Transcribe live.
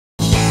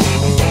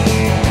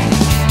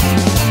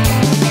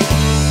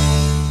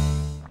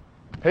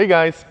Hey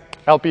guys,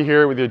 LP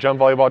here with your jump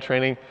volleyball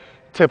training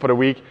tip of the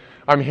week.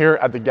 I'm here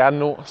at the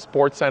Gatineau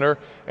Sports Center,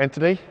 and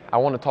today I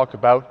want to talk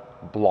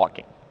about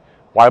blocking.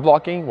 Why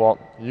blocking? Well,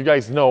 you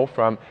guys know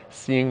from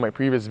seeing my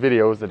previous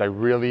videos that I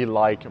really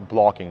like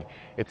blocking.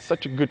 It's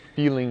such a good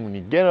feeling when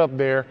you get up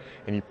there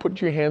and you put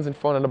your hands in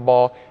front of the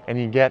ball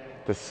and you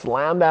get to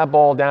slam that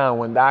ball down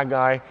when that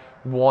guy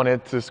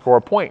wanted to score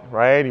a point,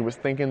 right? He was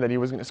thinking that he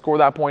was going to score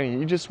that point and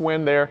you just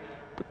went there,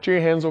 put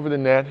your hands over the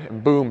net,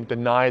 and boom,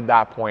 denied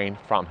that point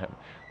from him.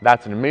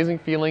 That's an amazing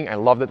feeling. I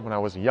loved it when I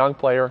was a young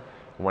player,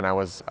 when I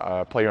was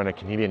a player on a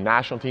Canadian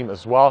national team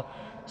as well.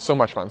 So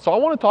much fun. So I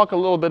want to talk a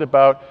little bit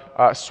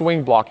about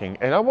swing blocking,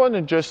 and I want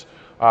to just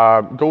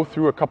go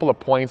through a couple of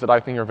points that I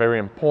think are very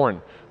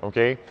important,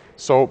 okay?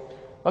 So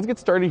let's get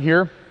started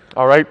here,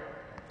 all right?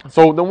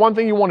 So the one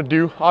thing you want to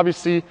do,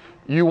 obviously,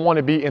 you want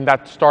to be in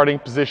that starting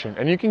position,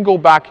 and you can go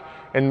back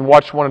and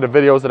watch one of the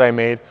videos that I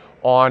made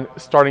on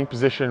starting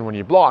position when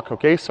you block,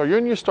 okay? So you're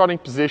in your starting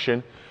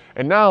position,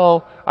 and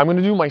now I'm going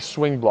to do my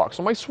swing block.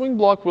 So my swing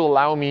block will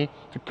allow me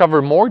to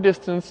cover more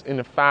distance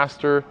in a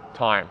faster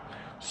time.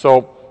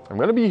 So I'm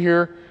going to be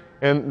here,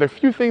 and the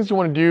few things you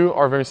want to do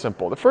are very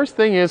simple. The first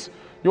thing is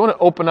you want to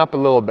open up a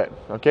little bit,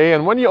 okay?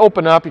 And when you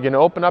open up, you're going to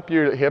open up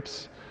your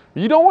hips.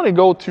 You don't want to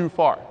go too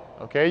far,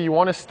 okay? You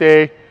want to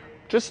stay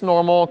just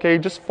normal, okay?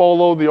 Just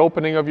follow the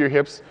opening of your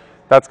hips.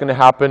 That's going to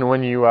happen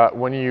when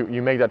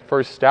you make that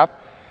first step.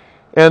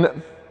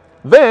 And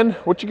then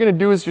what you're going to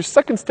do is your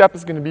second step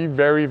is going to be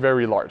very,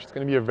 very large. It's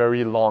going to be a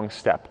very long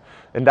step.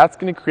 And that's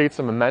going to create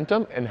some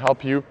momentum and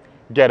help you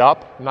get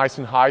up nice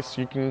and high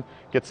so you can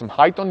get some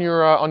height on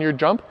your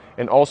jump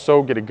and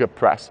also get a good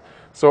press.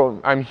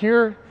 So I'm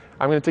here.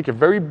 I'm going to take a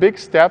very big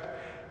step.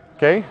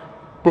 Okay,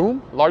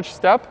 boom, large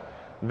step.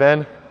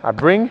 Then I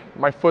bring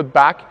my foot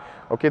back.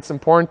 Okay, it's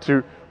important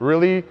to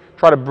really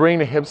try to bring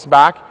the hips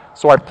back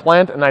so I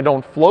plant and I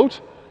don't float.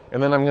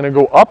 And then I'm going to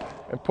go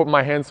up and put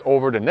my hands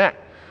over the net.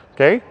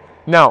 Okay?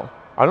 Now,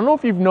 I don't know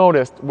if you've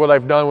noticed what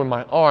I've done with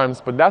my arms,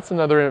 but that's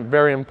another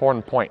very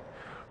important point.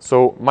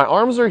 So my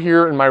arms are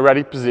here in my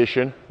ready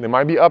position. They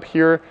might be up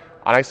here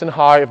nice and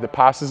high if the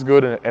pass is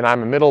good and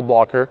I'm a middle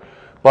blocker.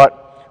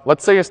 But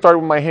let's say I start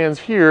with my hands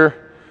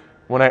here.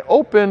 When I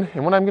open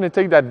and when I'm going to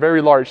take that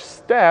very large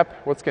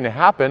step, what's going to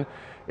happen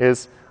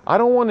is I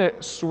don't want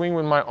to swing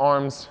with my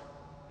arms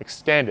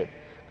extended,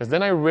 because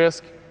then I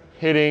risk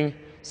hitting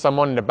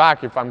someone in the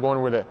back if I'm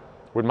going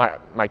with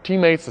my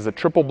teammates as a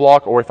triple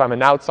block, or if I'm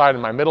an outside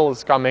and my middle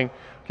is coming.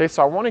 Okay,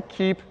 so I want to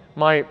keep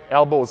my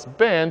elbows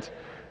bent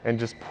and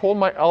just pull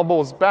my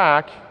elbows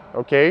back,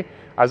 okay,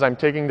 as I'm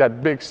taking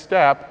that big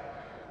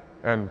step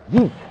and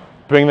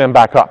bring them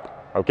back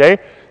up, okay?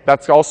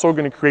 That's also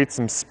going to create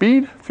some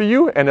speed for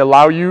you and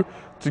allow you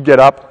to get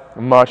up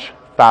much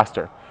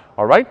faster,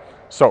 all right?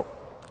 So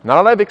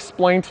now that I've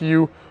explained to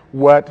you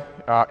what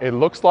it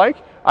looks like,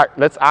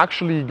 let's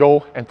actually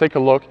go and take a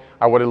look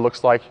at what it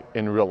looks like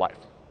in real life.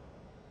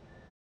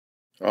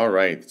 All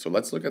right, so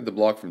let's look at the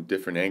block from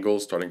different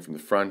angles, starting from the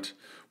front.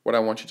 What I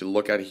want you to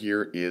look at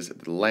here is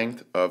the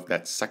length of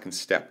that second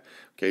step.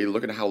 Okay,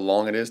 look at how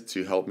long it is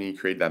to help me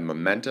create that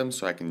momentum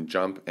so I can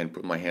jump and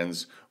put my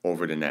hands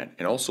over the net.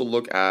 And also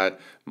look at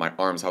my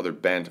arms, how they're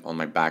bent on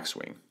my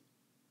backswing.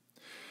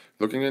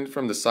 Looking in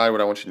from the side, what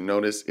I want you to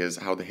notice is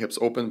how the hips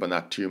open, but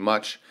not too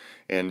much.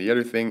 And the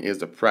other thing is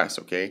the press,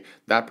 okay?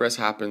 That press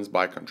happens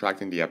by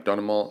contracting the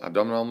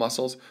abdominal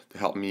muscles to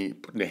help me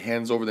put the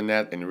hands over the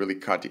net and really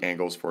cut the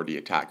angles for the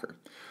attacker.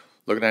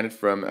 Looking at it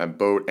from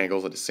both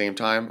angles at the same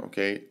time,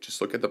 okay? Just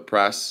look at the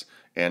press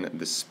and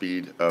the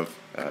speed of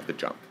the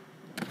jump.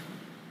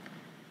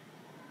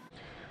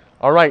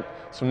 All right,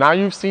 so now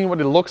you've seen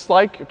what it looks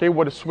like, okay,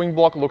 what a swing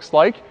block looks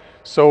like.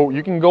 So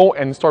you can go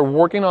and start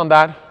working on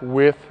that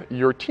with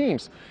your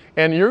teams.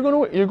 And you're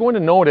going to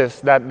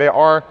notice that there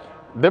are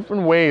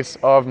different ways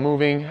of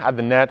moving at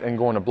the net and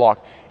going to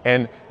block.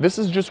 And this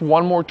is just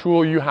one more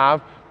tool you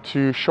have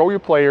to show your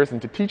players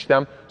and to teach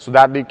them so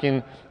that they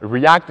can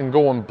react and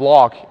go and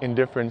block in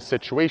different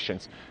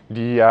situations.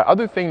 The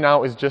other thing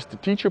now is just to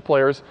teach your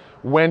players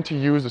when to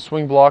use the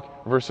swing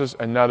block versus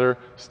another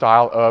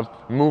style of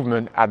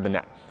movement at the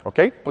net.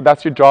 Okay, but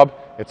that's your job.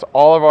 It's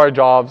all of our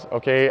jobs,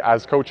 okay,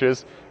 as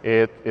coaches.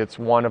 It's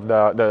one of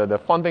the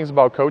fun things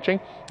about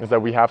coaching is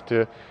that we have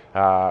to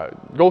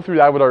go through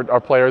that with our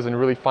players and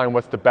really find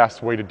what's the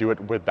best way to do it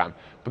with them.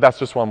 But that's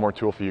just one more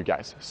tool for you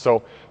guys.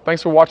 So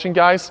thanks for watching,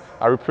 guys.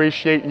 I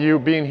appreciate you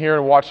being here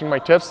and watching my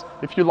tips.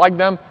 If you like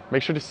them,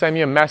 make sure to send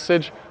me a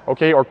message,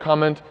 okay, or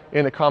comment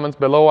in the comments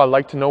below. I'd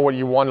like to know what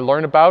you want to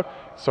learn about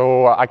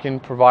so I can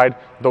provide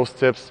those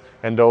tips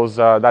and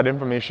that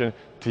information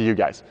to you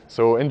guys.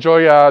 So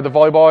enjoy the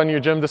volleyball in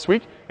your gym this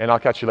week, and I'll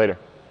catch you later.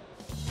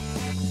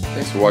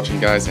 Thanks for watching,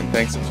 guys, and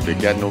thanks to the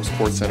Gatineau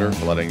Sports Center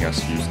for letting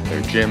us use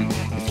their gym.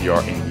 If you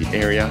are in the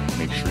area,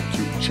 make sure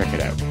to check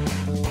it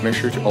out. Make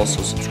sure to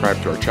also subscribe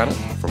to our channel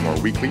for more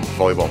weekly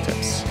volleyball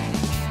tips.